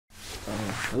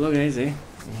Hello guys है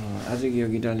आजको यो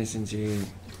गिटार लेसन चाहिँ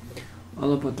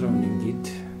अलपत्र भन्ने गीत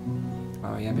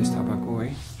याबेश थापाको है।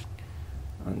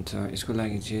 अन्त यसको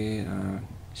लागि चाहिँ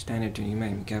स्ट्यान्डर्ड ट्युनिङमा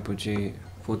हामी क्यापो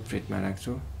चाहिँ 4th फ्रेटमा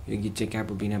राख्छौँ। यो गीत चाहिँ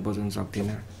क्यापो बिना बजाउन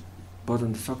सक्दैन,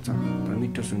 बजाउन त सक्छ तर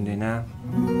मिठो सुन्दैन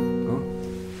हो।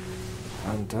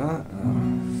 अन्त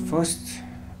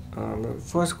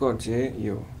फर्स्ट कर्ड चाहिँ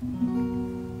यो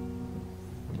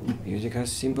चाहिँ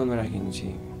खास सिम्पलमा राखिन्छ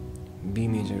बी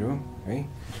मेजर हो है।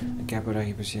 क्यापो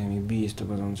राखेपछि हामी बी यस्तो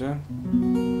बजाउँछ।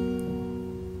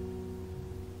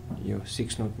 यो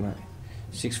 6 नोटमा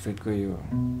 6 फ्रेटको यो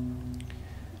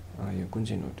कुन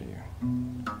चाहिँ नोट हो यो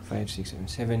 5 6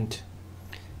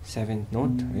 7th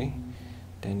नोट है।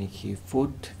 त्यहाँदेखि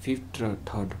 4th 5th र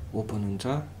 3rd ओपन हुन्छ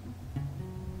हो।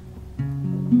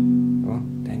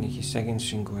 त्यहाँदेखि सेकेन्ड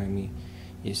स्ट्रिङको हामी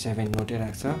यो 7 नोटै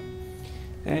राख्छ।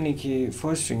 त्यहाँदेखि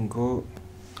फर्स्ट स्ट्रिङको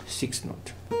 6 नोट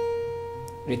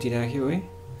यति राख्यो है।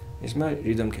 यसमा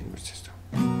रिदम खेल्नुपर्छ यस्तो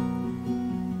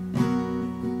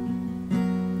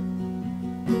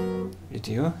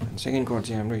यति हो। सेकेन्ड कर्ड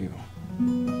चाहिँ हाम्रो यो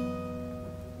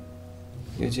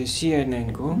चाहिँ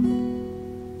CR9 को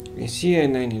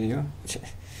CR9 यो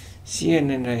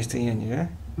CR9 र यस्तो यहाँनिर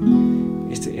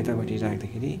यस्तो यतापट्टि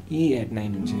राख्दाखेरि E9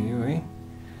 हुन्छ यो है।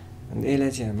 अन्त यसलाई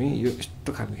चाहिँ हामी यो यस्तो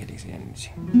खालको खेलेको छ। यहाँनिर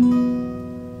चाहिँ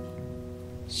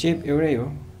सेप एउटै हो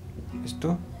यस्तो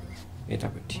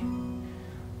यतापट्टि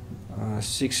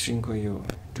 6 स्ट्रिङको यो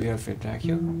 12 फ्रेट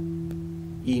राख्यो,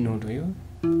 E नोट हो यो।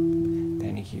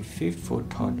 त्यहाँदेखि 5th 4th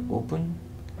 3rd ओपन,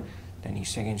 त्यहाँदेखि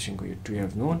सेकेन्ड स्ट्रिङको यो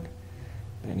 12 नोट,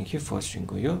 त्यहाँदेखि फर्स्ट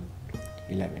स्ट्रिङको यो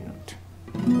 11 नोट।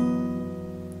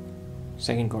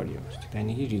 सेकेन्ड कर्ड यो,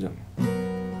 त्यहाँदेखि रिदम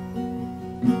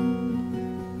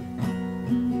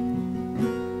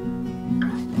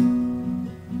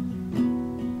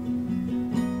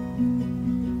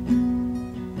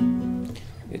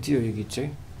यति हो यो गीत चाहिँ।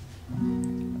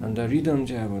 अन्त रिदम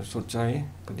चाहिँ अब सोध्छ है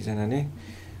कतिजनाले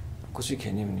कसरी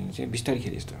खेल्ने भने चाहिँ बिस्तारै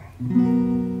खेले जस्तो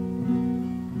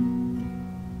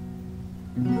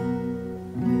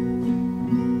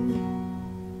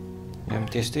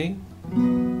त्यस्तै।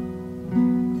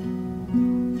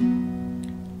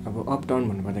 अब अप डाउन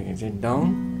भन्नुपर्दाखेरि चाहिँ down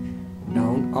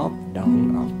down up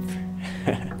down up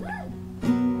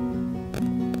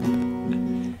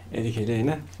यति खेल्यो होइन।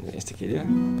 यस्तो खेल्यो।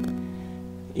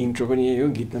 इन्ट्रो पनि यही हो,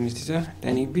 गीतमा मिस्ती छ।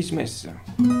 त्यहाँदेखि बिचमा यस्तो छ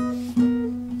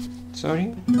सरी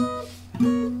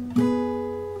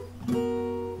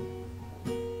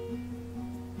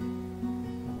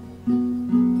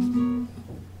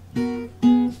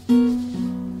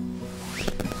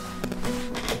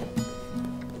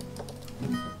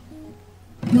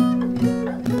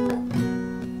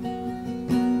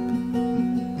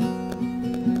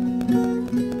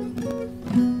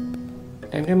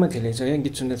टाइममा खेलेको छ। यहाँ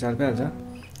गीत सुन्दा चाल पाइहाल्छ।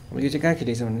 अब यो चाहिँ कहाँ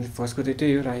खेलेको छ भने फर्स्टको चाहिँ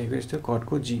त्यही हो राखेको यस्तो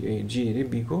कर्डको जी अरे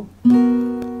बीको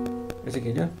यस्तो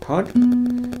खेल्यो। 3rd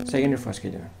 2nd र फर्स्ट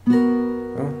खेल्यो हो।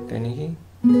 त्यहाँदेखि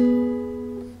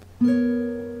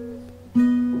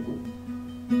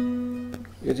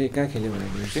यो चाहिँ कहाँ खेल्यो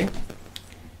भन्दाखेरि चाहिँ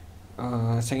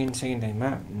सेकेन्ड टाइममा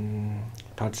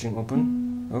 3rd स्ट्रिङ ओपन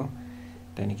हो।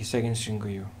 त्यहाँदेखि सेकेन्ड स्ट्रिङको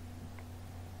यो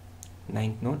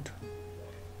 9th नोट,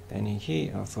 त्यहाँदेखि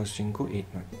फर्स्ट स्ट्रिङको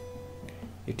 8th नोट,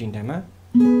 यो 3टामा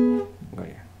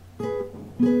गऱ्यो।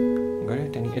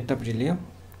 त्यहाँदेखि यतापट्टि ल्यायो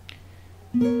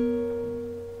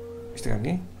यस्तो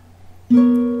खालके।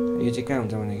 यो चाहिँ कहाँ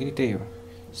हुन्छ भन्दाखेरि त्यही हो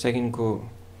सेकेन्डको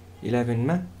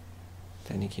 11मा,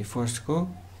 त्यहाँदेखि फर्स्टको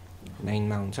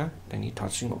 9मा हुन्छ, त्यहाँदेखि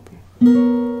 3rd स्ट्रिङ ओपन हो।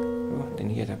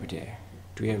 त्यहाँदेखि यतापट्टि आयो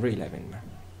 12 र 11मा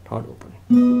 3rd ओपन।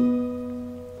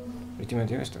 यतिमा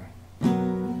थियो यस्तो।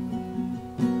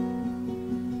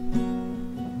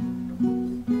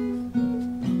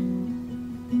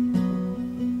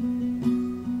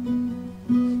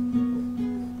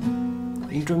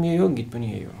 इन्ट्रो पनि यही हो, गीत पनि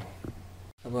यही हो।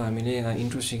 अब हामीले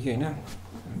इन्ट्रो सिक्यो होइन।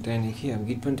 त्यहाँदेखि अब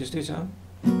गीत पनि त्यस्तै छ।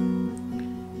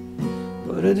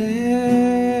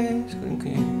 परदेश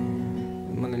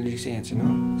मलाई लिरिक्स चाहिँ याद छैन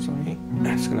सरी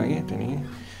यसको लागि। त्यहाँदेखि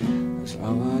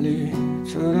हावाले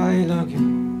चोराइ लग्यो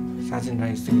साजन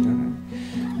राज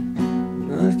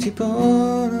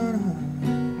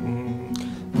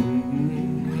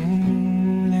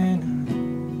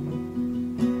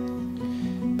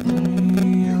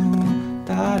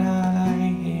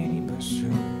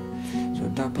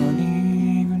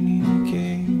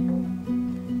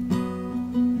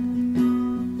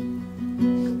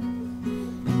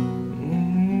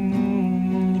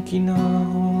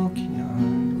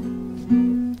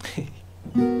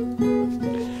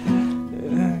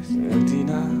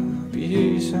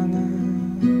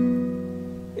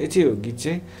यति हो गीत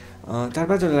चाहिँ।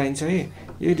 4-5 वटा लाइन छ है।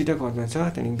 यो दुईटा कर्डमा छ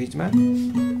त्यहाँदेखि बिचमा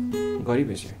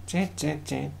गरिबस्यो chat chat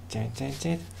chat chat chat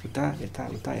chat उता यता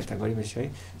उता यता गरिबस्यो है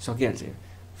सकिहाल्छ यो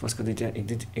फर्स्टको दुईवटा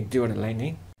एक दुईवटा लाइन है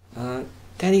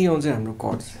त्यहाँदेखि आउँछ हाम्रो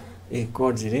कर्ड्स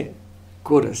कर्ड्स अरे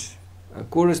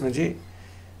कोरसमा चाहिँ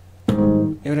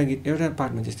एउटा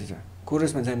पार्टमा त्यस्तो छ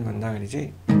कोरसमा जानुभन्दा अगाडि चाहिँ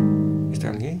यस्तो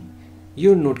खालके यो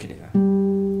नोट खेलेको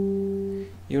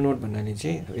यो नोट भन्नाले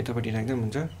चाहिँ यतापट्टि राख्दा पनि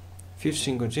हुन्छ फिफ्थ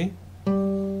स्ट्रिङको चाहिँ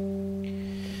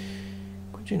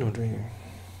कुन चाहिँ नोट हो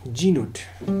जी नोट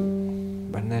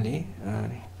भन्नाले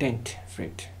 10th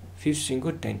freight fifth स्ट्रिङको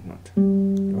 10th note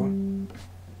हो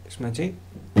यसमा चाहिँ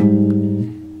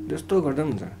जस्तो गर्दा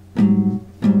पनि हुन्छ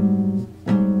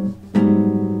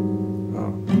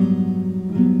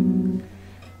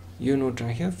यो नोट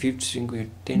राख्यो फिफ्थ स्ट्रिङको यो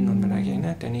 10 नोटमा राख्यो होइन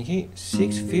त्यहाँदेखि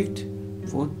 6th 5th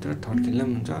 4th र 3rd खेल्दा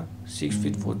पनि हुन्छ 6th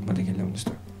 5th 4th मात्रै खेल्दा हुन्छ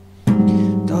जस्तो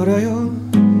तर यो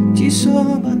चिसो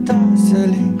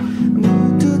बतासले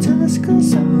मुटु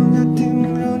झस्कसँग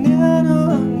तिम्रो न्यानो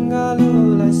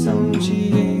अङ्गालोलाई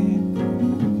सम्झिए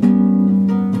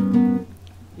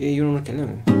यो नोट खेल्यो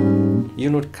यो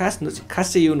नोट खास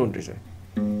चाहिँ यो नोट रहेछ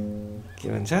के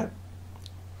भन्छ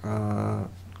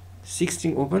 6th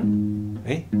स्ट्रिङ ओपन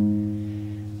है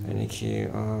त्यहाँदेखि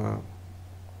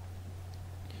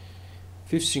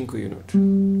 5th स्ट्रिङको यो नोट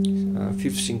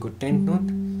 5th स्ट्रिङको 10th नोट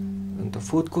अन्त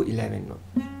 4th को 11th नोट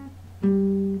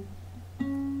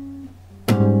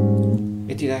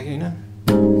यति राख्यो होइन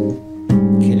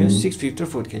खेल्यो 6th 5th र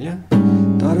 4th खेल्यो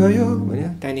तर यो भन्यो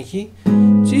त्यहाँदेखि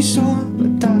चिसो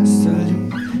बतासले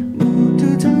मुटु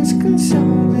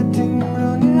झस्कसँग तिम्रो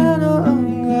न्यानो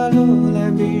अङ्गालोलाई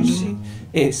बिर्सी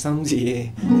सम्झिए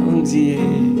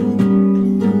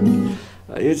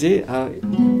यो चाहिँ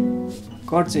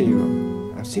कर्ड चाहिँ यो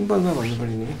सिम्पलमा भन्नु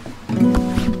पर्यो नि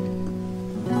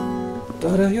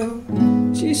तर यो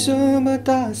चिसो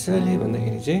बतासले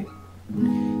भन्दाखेरि चाहिँ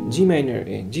जी माइनर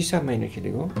जी सार्प माइनर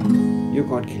खेलेको यो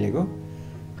कर्ड खेलेको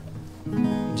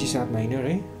जी सार्प माइनर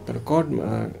है तर कर्ड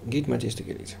गीतमा चाहिँ यस्तो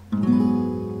खेलेको छ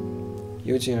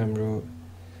यो चाहिँ हाम्रो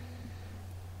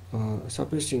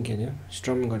सबै स्ट्रिङ खेल्यो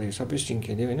स्ट्रम गरेको सबै स्ट्रिङ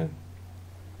खेल्यो होइन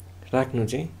राख्नु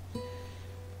चाहिँ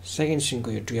सेकेन्ड स्ट्रिङको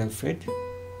यो 12th फ्रेट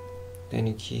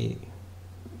त्यहाँदेखि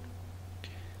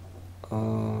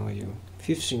यो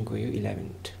 5th स्ट्रिङको यो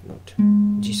 11th नोट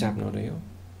जी सार्प नोट हो यो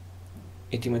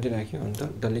यति मात्रै राख्यो अन्त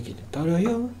डल्लै खेल्यो तर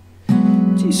यो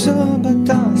चिसो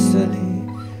बतासले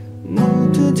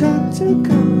मुटु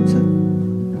झस्काउँछ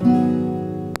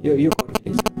यो कर्ड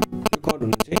खेलेको छ यो कर्ड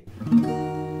हुनु चाहिँ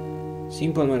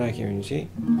सिम्पलमा राख्यो भने चाहिँ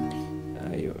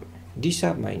यो डी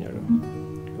सार्प माइनर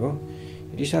हो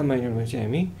डी सार्प माइनरमा चाहिँ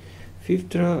हामी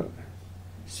 5th र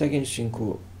 2nd स्ट्रिङको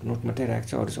नोट मात्रै राख्छ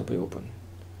अरू सबै ओपन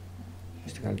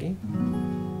यस्तो खालके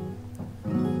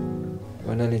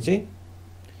भन्नाले चाहिँ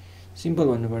सिम्पल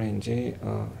भन्नु पर्यो भने चाहिँ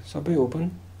सबै ओपन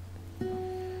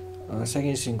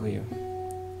 2nd स्ट्रिङको यो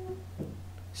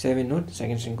 7 नोट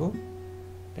 2nd स्ट्रिङको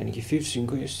त्यहाँदेखि 5th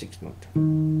स्ट्रिङको यो 6th नोट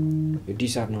यो डी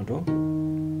सार्प नोट हो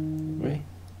है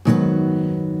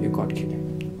यो कर्ड खेल्यो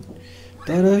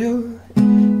तर यो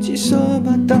चिसो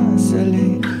बतासले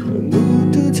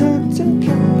मुटु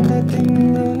झस्काउँछ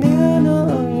तिम्रो न्यानो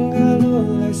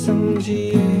अङ्गालोलाई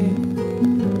सम्झिए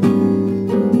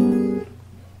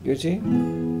यो चाहिँ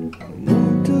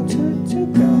मुटु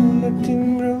झस्काउँछ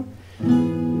तिम्रो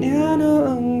न्यानो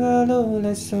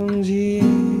अङ्गालोलाई सम्झिए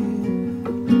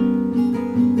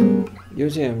यो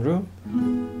चाहिँ हाम्रो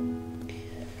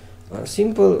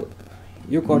सिम्पल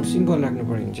यो कर्ड सिम्पल राख्नु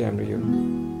पर्यो भने चाहिँ हाम्रो यो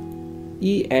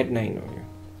ई एट 9 हो यो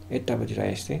यतापट्टि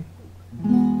राखेँ यस्तै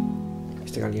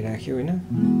यस्तो खालके राख्यो होइन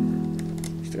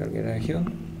यस्तो खालके राख्यो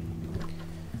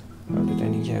अन्त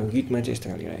त्यहाँदेखि अब गीतमा चाहिँ यस्तो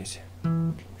खालके राखेको छ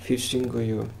 5th स्ट्रिङको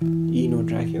यो ई नोट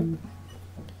राख्यो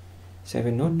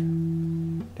 7 नोट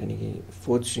त्यहाँदेखि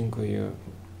 4th स्ट्रिङको यो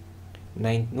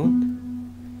 9th नोट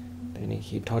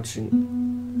त्यहाँदेखि 3rd स्ट्रिङ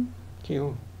के हो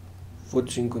 4th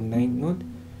स्ट्रिङको 9th note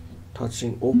 3rd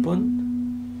string open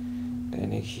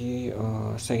त्यहाँदेखि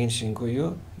 2nd स्ट्रिङको यो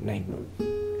 9th नोट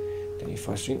त्यहाँदेखि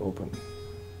 1st स्ट्रिङ ओपन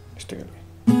यस्तो गरे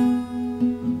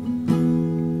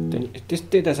त्यहाँदेखि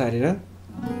त्यस्तै त सारेर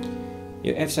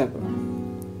यो एफ सार्प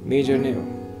मेजर नै हो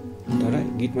तर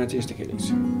गीतमा चाहिँ यस्तो खेलेको छ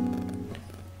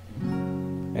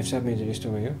एफ सार्प मेजर यस्तो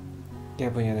भयो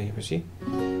त्यहाँ पनि यहाँ राखेपछि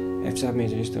एफ सार्प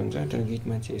मेजर यस्तो हुन्छ तर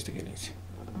गीतमा चाहिँ यस्तो खेलेको छ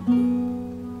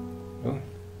हो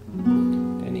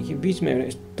त्यहाँदेखि बिचमा एउटा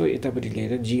यस्तो यतापट्टि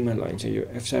लिएर जीमा लगाइन्छ यो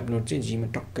एफ सार्प नोट चाहिँ जीमा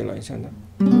टक्कै लगाइन्छ अन्त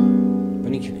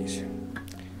पनि खेलेको छ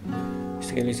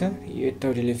यस्तो खेलेको छ यो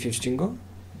यतापट्टि 5th स्ट्रिङको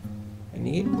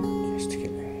अनि यस्तो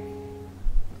खेल्यो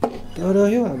तर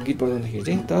यो अब गीत बजाउँदाखेरि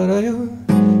चाहिँ तर यो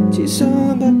चिसो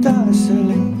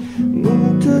बतासले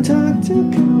मुटु झस्काउँछ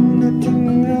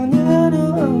तिम्रो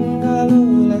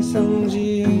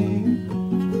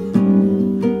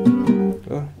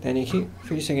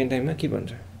सेकेन्ड टाइममा के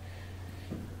भन्छ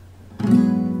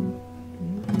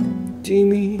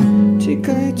तिमी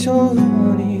ठिकै छौ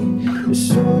भने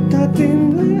सोधा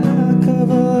तिमीलाई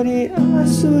आँखाभरि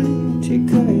आँसुले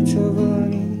ठिकै छ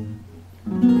भने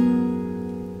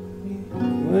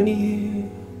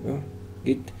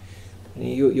गीत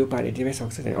यो पार्ट यतिमै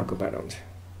सक्छ त्यहाँदेखि अर्को पार्ट आउँछ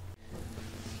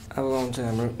अब आउँछ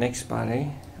हाम्रो नेक्स्ट पार्ट है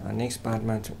नेक्स्ट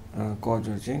पार्टमा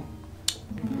कजहरू चाहिँ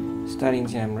स्टार्टिङ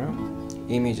चाहिँ हाम्रो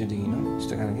ए मेजरदेखि हो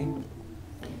यस्तो खालको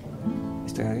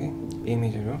ए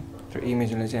मेजर हो र ए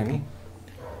मेजरलाई चाहिँ हामी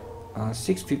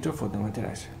 6, 5 र 4 मात्रै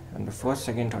राख्छ अन्त फर्स्ट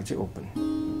सेकेन्ड थर्ड चाहिँ ओपन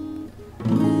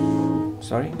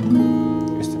सरी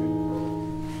यस्तो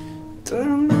तर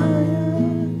माया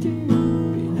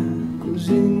बिनाको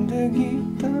जिन्दगी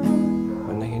त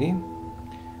भन्दाखेरि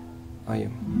आयो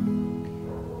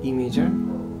ई मेजर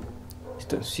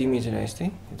यस्तो सी मेजर आयो यस्तै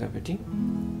यतापट्टि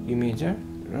ई मेजर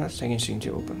र सेकेन्ड स्ट्रिङ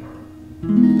चाहिँ ओपन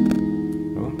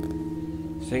हो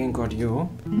सेकेन्ड कर्ड यो हो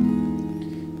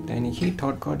त्यहाँदेखि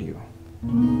थर्ड कर्ड यो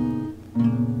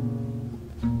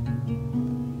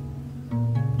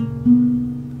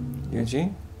यो चाहिँ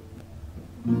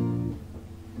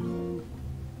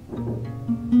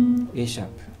ए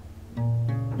शार्प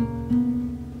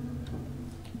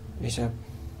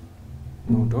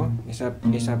नोट हो ए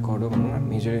शार्प कर्ड हो भनौँ न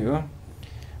मेजरै हो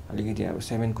अलिकति अब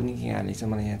 7 कुनै के हालेको छ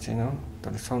मलाई याद छैन हो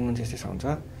तर साउन्ड त्यस्तै साउन्ड छ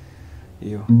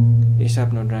यो ए शार्प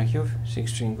नोट राख्यो 6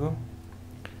 स्ट्रिङको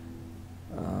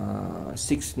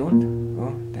 6 नोट हो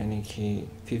त्यहाँदेखि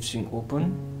 5th स्ट्रिङ ओपन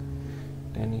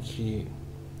त्यहाँदेखि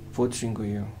 4th स्ट्रिङको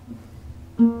यो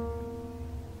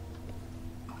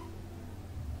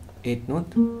 8 नोट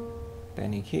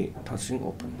त्यहाँदेखि 3rd स्ट्रिङ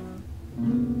ओपन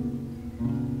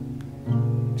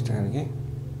यस्तो खालको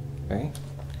है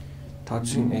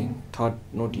थर्ड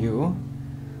नोट यो हो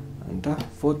अन्त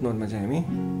 4th नोटमा चाहिँ हामी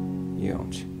यो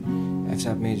आउँछ एफ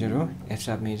शार्प मेजर हो एफ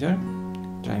शार्प मेजर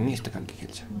र हामी यस्तो खालको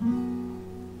खेल्छ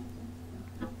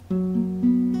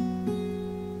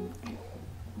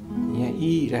यहाँ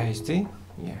ई राखेपछि चाहिँ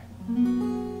यहाँ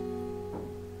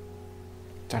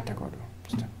 4टा कर्ड हो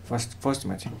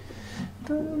फर्स्टमा चाहिँ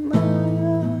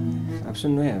अब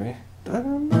सुन्नु है अब तर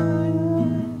माया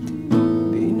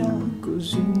बिनाको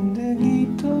जिन्दगी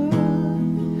त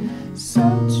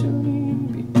साँच्चै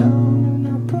बिताउन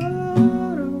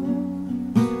परोस्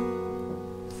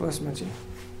फर्स्टमा चाहिँ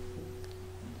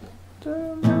तर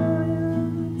माया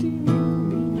तिमी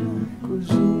बिनाको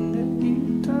जिन्दगी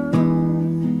त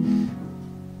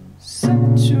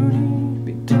साँच्चै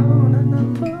बिताउन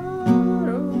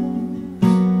नपरोस्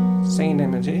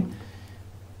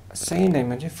सेकेन्ड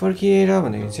टाइममा चाहिँ फर्किएर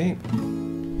भन्दाखेरि चाहिँ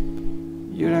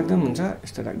यो राख्दा पनि हुन्छ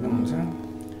यस्तो राख्दा पनि हुन्छ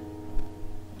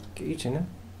केही छैन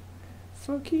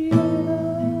फर्किएर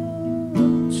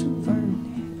छु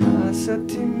भन्ने आशा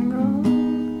तिम्रो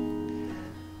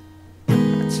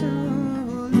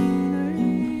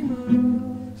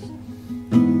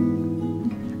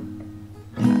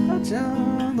आज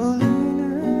भोलि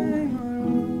नै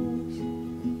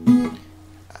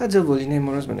मरोस् आज भोलि नै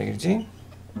मरोस् भन्दाखेरि चाहिँ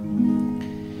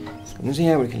हुनु चाहिँ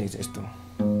यहाँबाट खेलेको छ यस्तो